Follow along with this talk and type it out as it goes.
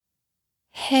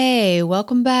Hey,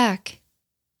 welcome back.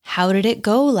 How did it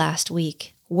go last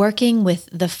week, working with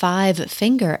the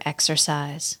 5-finger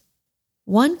exercise?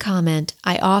 One comment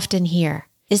I often hear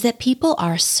is that people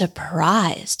are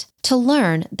surprised to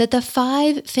learn that the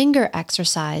 5-finger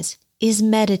exercise is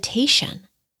meditation.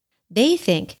 They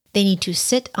think they need to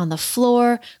sit on the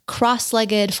floor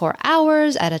cross-legged for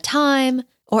hours at a time,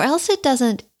 or else it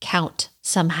doesn't count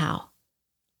somehow.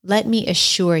 Let me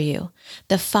assure you,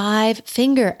 the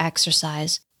 5-finger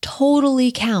exercise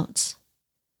totally counts.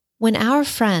 When our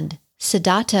friend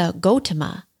Siddhartha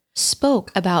Gautama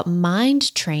spoke about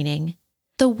mind training,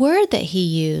 the word that he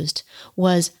used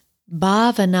was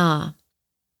bhavana.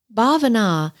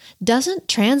 Bhavana doesn't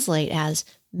translate as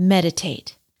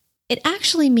meditate. It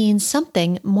actually means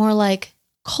something more like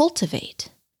cultivate.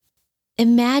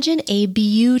 Imagine a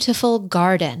beautiful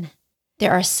garden.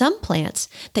 There are some plants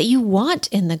that you want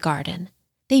in the garden.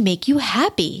 They make you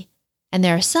happy. And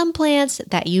there are some plants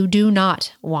that you do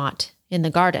not want in the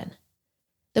garden.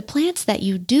 The plants that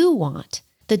you do want,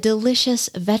 the delicious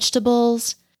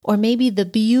vegetables, or maybe the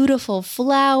beautiful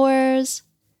flowers,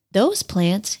 those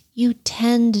plants you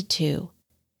tend to.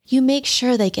 You make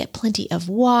sure they get plenty of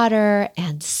water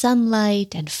and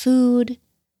sunlight and food.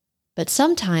 But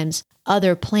sometimes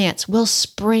other plants will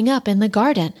spring up in the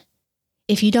garden.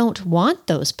 If you don't want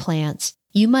those plants,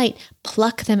 you might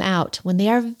pluck them out when they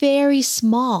are very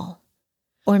small.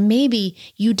 Or maybe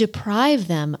you deprive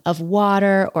them of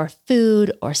water or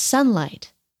food or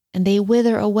sunlight, and they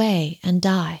wither away and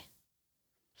die.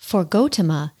 For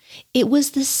Gautama, it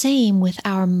was the same with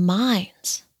our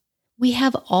minds. We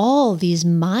have all these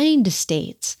mind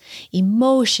states,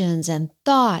 emotions and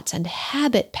thoughts and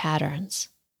habit patterns.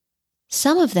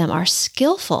 Some of them are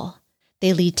skillful.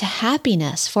 They lead to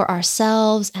happiness for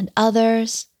ourselves and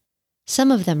others. Some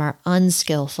of them are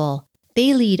unskillful.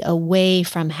 They lead away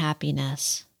from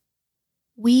happiness.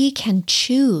 We can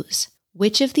choose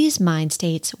which of these mind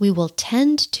states we will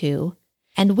tend to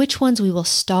and which ones we will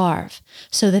starve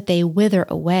so that they wither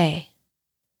away.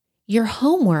 Your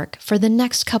homework for the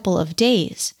next couple of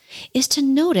days is to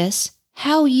notice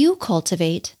how you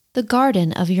cultivate the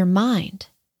garden of your mind.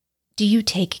 Do you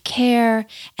take care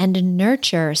and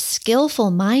nurture skillful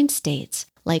mind states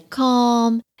like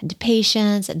calm and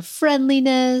patience and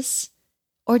friendliness?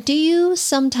 Or do you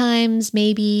sometimes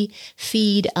maybe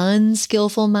feed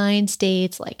unskillful mind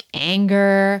states like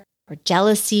anger or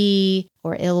jealousy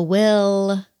or ill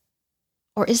will?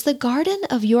 Or is the garden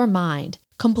of your mind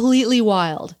completely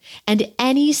wild and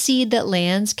any seed that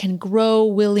lands can grow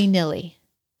willy-nilly?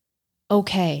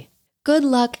 Okay. Good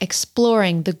luck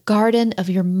exploring the garden of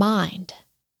your mind.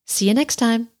 See you next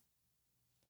time.